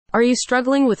Are you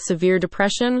struggling with severe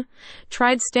depression?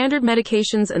 Tried standard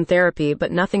medications and therapy, but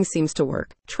nothing seems to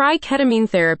work? Try ketamine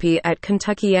therapy at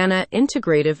Kentuckiana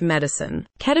Integrative Medicine.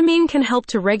 Ketamine can help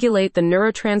to regulate the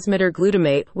neurotransmitter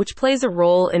glutamate, which plays a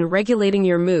role in regulating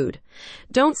your mood.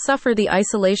 Don't suffer the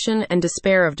isolation and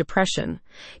despair of depression.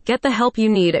 Get the help you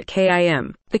need at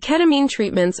KIM. The ketamine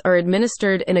treatments are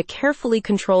administered in a carefully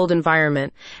controlled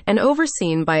environment and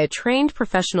overseen by a trained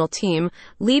professional team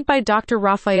led by Dr.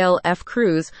 Rafael F.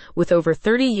 Cruz, with over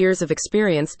 30 years of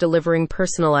experience delivering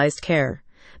personalized care.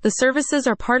 The services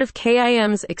are part of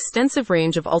KIM's extensive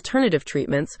range of alternative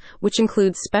treatments, which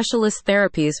include specialist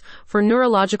therapies for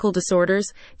neurological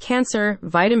disorders, cancer,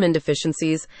 vitamin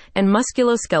deficiencies, and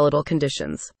musculoskeletal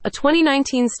conditions. A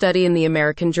 2019 study in the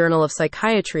American Journal of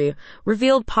Psychiatry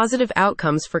revealed positive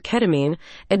outcomes for ketamine,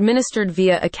 administered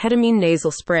via a ketamine nasal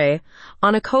spray,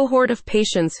 on a cohort of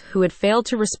patients who had failed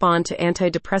to respond to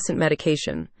antidepressant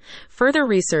medication. Further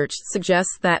research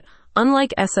suggests that,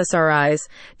 unlike SSRIs,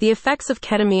 the effects of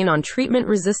ketamine on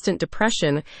treatment-resistant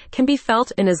depression can be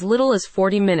felt in as little as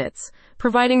 40 minutes,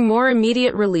 providing more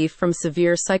immediate relief from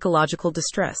severe psychological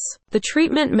distress. The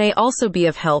treatment may also be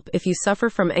of help if you suffer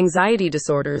from anxiety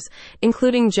disorders,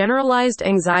 including generalized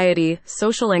anxiety,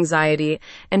 social anxiety,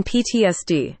 and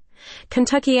PTSD.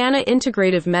 Kentuckiana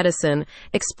Integrative Medicine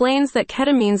explains that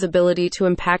ketamine's ability to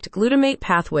impact glutamate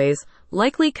pathways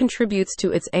likely contributes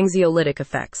to its anxiolytic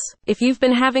effects. If you've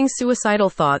been having suicidal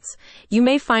thoughts, you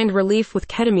may find relief with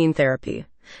ketamine therapy.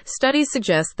 Studies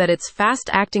suggest that its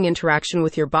fast-acting interaction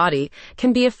with your body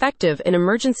can be effective in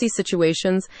emergency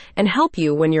situations and help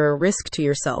you when you're a risk to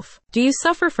yourself. Do you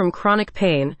suffer from chronic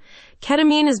pain?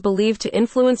 Ketamine is believed to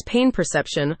influence pain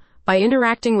perception by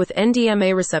interacting with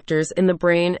NMDA receptors in the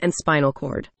brain and spinal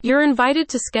cord. You're invited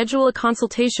to schedule a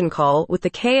consultation call with the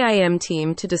KIM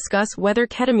team to discuss whether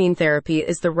ketamine therapy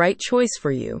is the right choice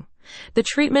for you. The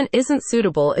treatment isn't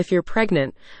suitable if you're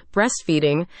pregnant,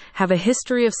 breastfeeding, have a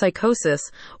history of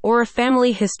psychosis, or a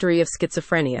family history of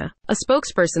schizophrenia. A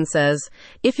spokesperson says,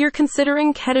 if you're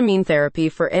considering ketamine therapy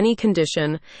for any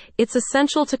condition, it's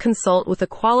essential to consult with a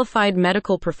qualified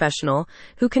medical professional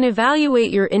who can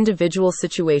evaluate your individual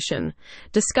situation,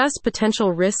 discuss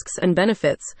potential risks and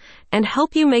benefits, and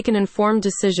help you make an informed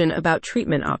decision about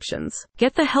treatment options.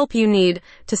 Get the help you need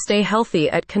to stay healthy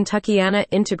at Kentuckiana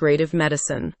Integrative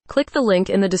Medicine. Click the link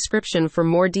in the description for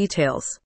more details.